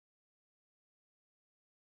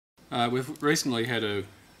We've recently had a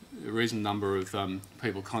reasonable number of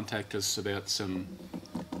people contact us about some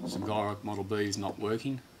Gyroc Model Bs not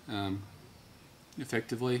working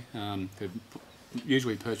effectively. They've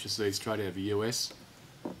usually purchased these straight out of the US.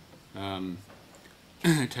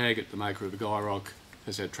 TAGIT, the maker of the Gyroc,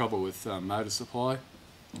 has had trouble with motor supply,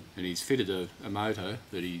 and he's fitted a motor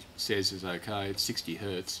that he says is okay. It's 60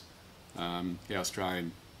 hertz. Our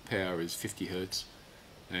Australian power is 50 hertz,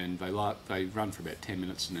 and they run for about 10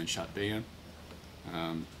 minutes and then shut down.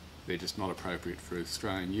 They're just not appropriate for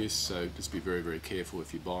Australian use, so just be very, very careful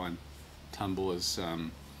if you're buying tumblers.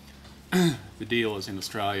 The dealers in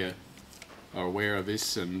Australia are aware of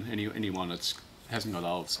this, and anyone that hasn't got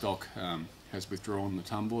old stock has withdrawn the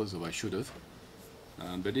tumblers, or they should have.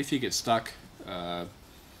 But if you get stuck,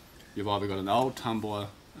 you've either got an old tumbler,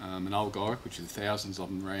 an old Gyroc, which is thousands of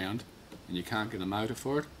them around, and you can't get a motor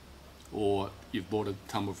for it, or you've bought a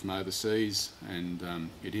tumbler from overseas and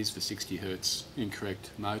it is for 60 hertz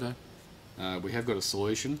incorrect motor. We have got a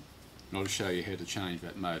solution, and I'll just show you how to change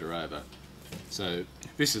that motor over. So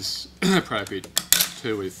this is appropriate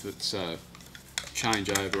too if it's change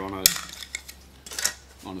over on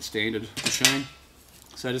a standard machine.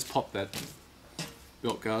 So just pop that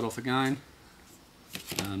belt guard off again,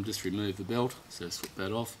 just remove the belt, so slip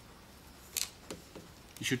that off.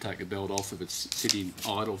 You should take the belt off if it's sitting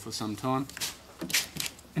idle for some time.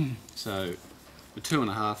 So the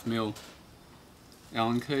 2.5mm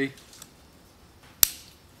Allen key,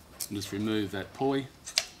 and just remove that pulley.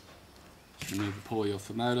 Remove the pulley off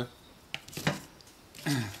the motor,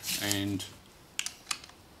 and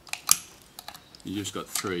you just got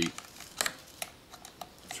three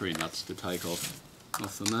nuts to take off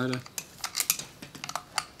the motor.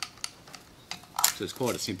 So it's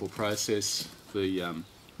quite a simple process. The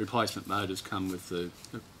replacement motors come with the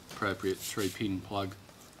appropriate 3-pin plug,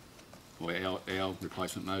 or our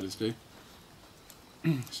replacement motors do.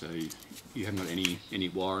 So you haven't got any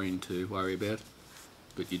wiring to worry about,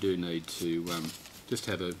 but you do need to just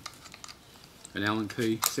have an Allen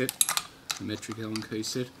key set, a metric Allen key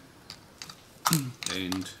set,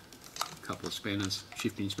 and a couple of spanners,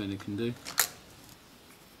 shifting spanner can do.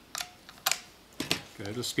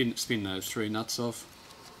 Okay, just spin those 3 nuts off,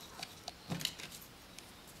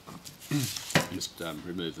 and just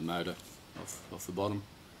remove the motor off the bottom.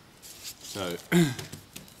 So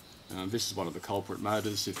this is one of the culprit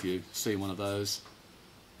motors. If you see one of those,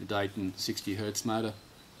 the Dayton 60 hertz motor,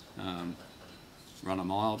 run a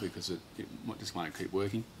mile, because it just won't keep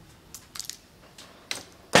working.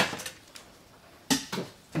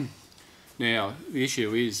 Now the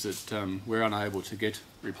issue is that we're unable to get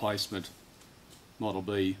replacement Model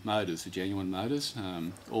B motors, the genuine motors.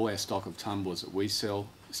 All our stock of tumblers that we sell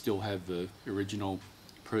still have the original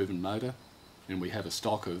proven motor, and we have a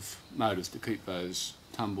stock of motors to keep those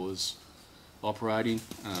tumblers operating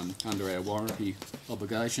under our warranty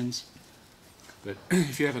obligations. But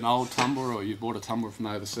if you have an old tumbler, or you've bought a tumbler from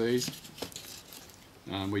overseas,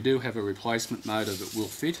 we do have a replacement motor that will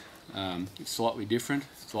fit. It's slightly different,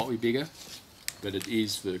 slightly bigger, but it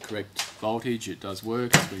is the correct voltage. It does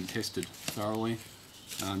work, it's been tested thoroughly.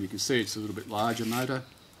 You can see it's a little bit larger motor.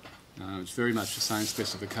 It's very much the same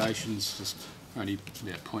specifications, just only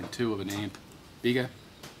about 0.2 of an amp bigger.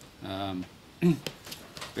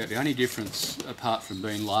 But the only difference, apart from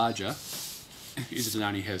being larger, is that it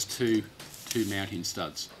only has two mounting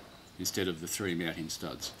studs instead of the 3 mounting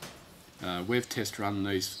studs. We've test run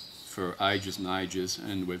these for ages and ages,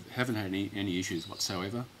 and we haven't had any issues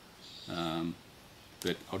whatsoever.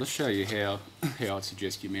 But I'll just show you how I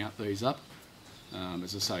suggest you mount these up.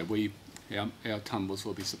 As I say, our tumblers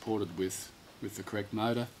will be supported with the correct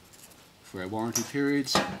motor for our warranty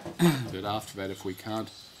periods. But after that, if we can't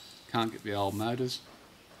get the old motors,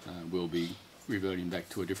 we'll be reverting back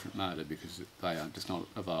to a different motor because they are just not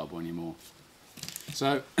available anymore.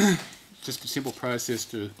 So just a simple process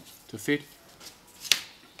to fit.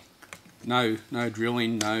 No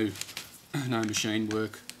drilling, no machine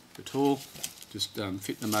work at all. Just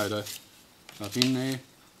fit the motor up in there.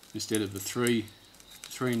 Instead of the three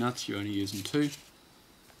nuts, you're only using 2,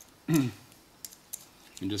 and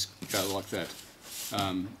just go like that.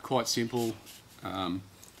 Quite simple.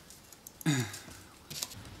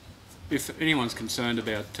 If anyone's concerned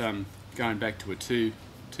about going back to a two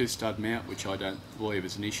stud mount, which I don't believe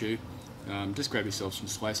is an issue, just grab yourself some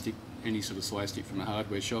Slastic, any sort of Slastic from a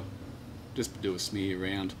hardware shop. Just do a smear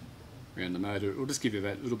around the motor. It will just give you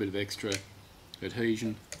that little bit of extra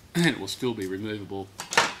adhesion, and it will still be removable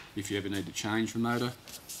if you ever need to change the motor.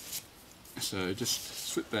 So just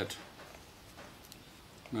slip that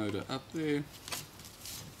motor up there,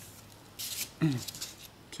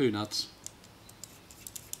 2 nuts,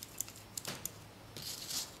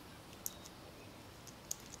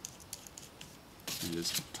 and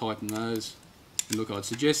just tighten those. And look, I'd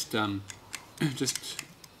suggest just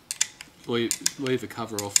leave the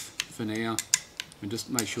cover off for now, and just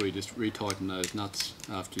make sure you just retighten those nuts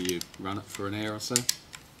after you run it for an hour or so.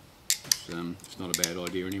 It's not a bad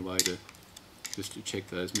idea anyway just to check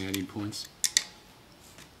those mounting points.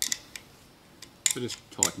 So just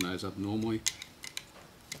tighten those up normally.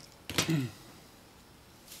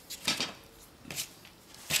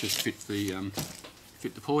 Just fit the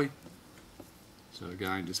pulley. So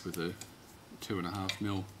again, just with a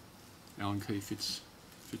 2.5mm Allen key fits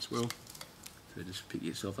well. So just pick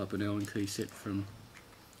yourself up an Allen key set from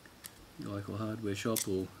your local hardware shop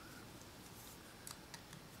or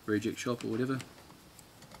reject shop or whatever.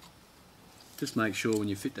 Just make sure when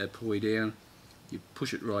you fit that pulley down, you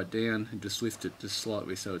push it right down and just lift it just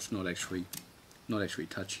slightly so it's not actually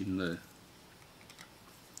touching the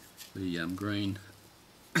green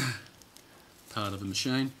part of the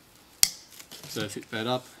machine. So fit that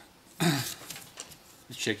up.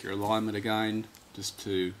 Just check your alignment again, just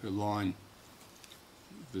to align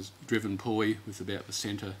the driven pulley with about the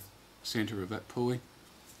centre of that pulley.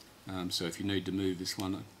 So if you need to move this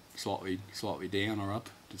one slightly down or up,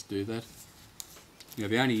 just do that. Now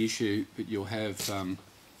the only issue that you'll have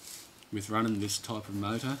with running this type of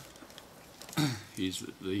motor is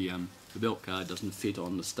that the belt guard doesn't fit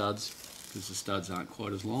on the studs, because the studs aren't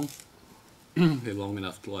quite as long. They're long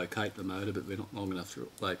enough to locate the motor, but they're not long enough to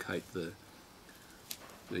locate the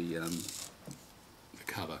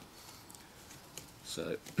cover.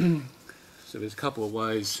 So there's a couple of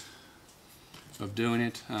ways of doing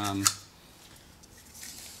it.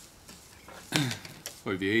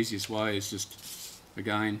 Probably the easiest way is just a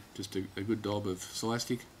good dob of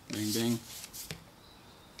Silastic, bang bang.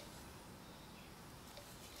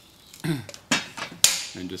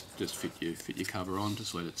 And just fit your cover on,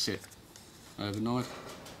 just let it set overnight,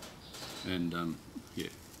 and yeah,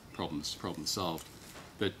 problem solved.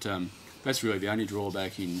 But that's really the only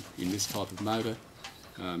drawback in this type of motor.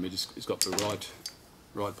 It's got the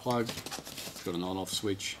right plug, it's got an on-off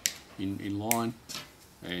switch in line,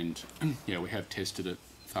 and yeah, we have tested it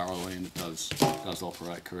thoroughly and it does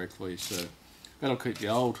operate correctly. So that'll keep the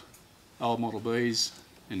old Model Bs,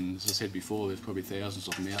 and as I said before, there's probably thousands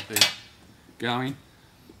of them out there going.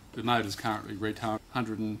 The motor's currently retail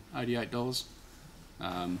 $188,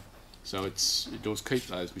 so it does keep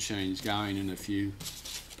those machines going, and if you're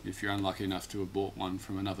unlucky enough to have bought one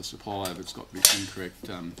from another supplier that's got this incorrect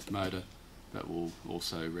motor, that will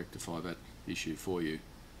also rectify that issue for you.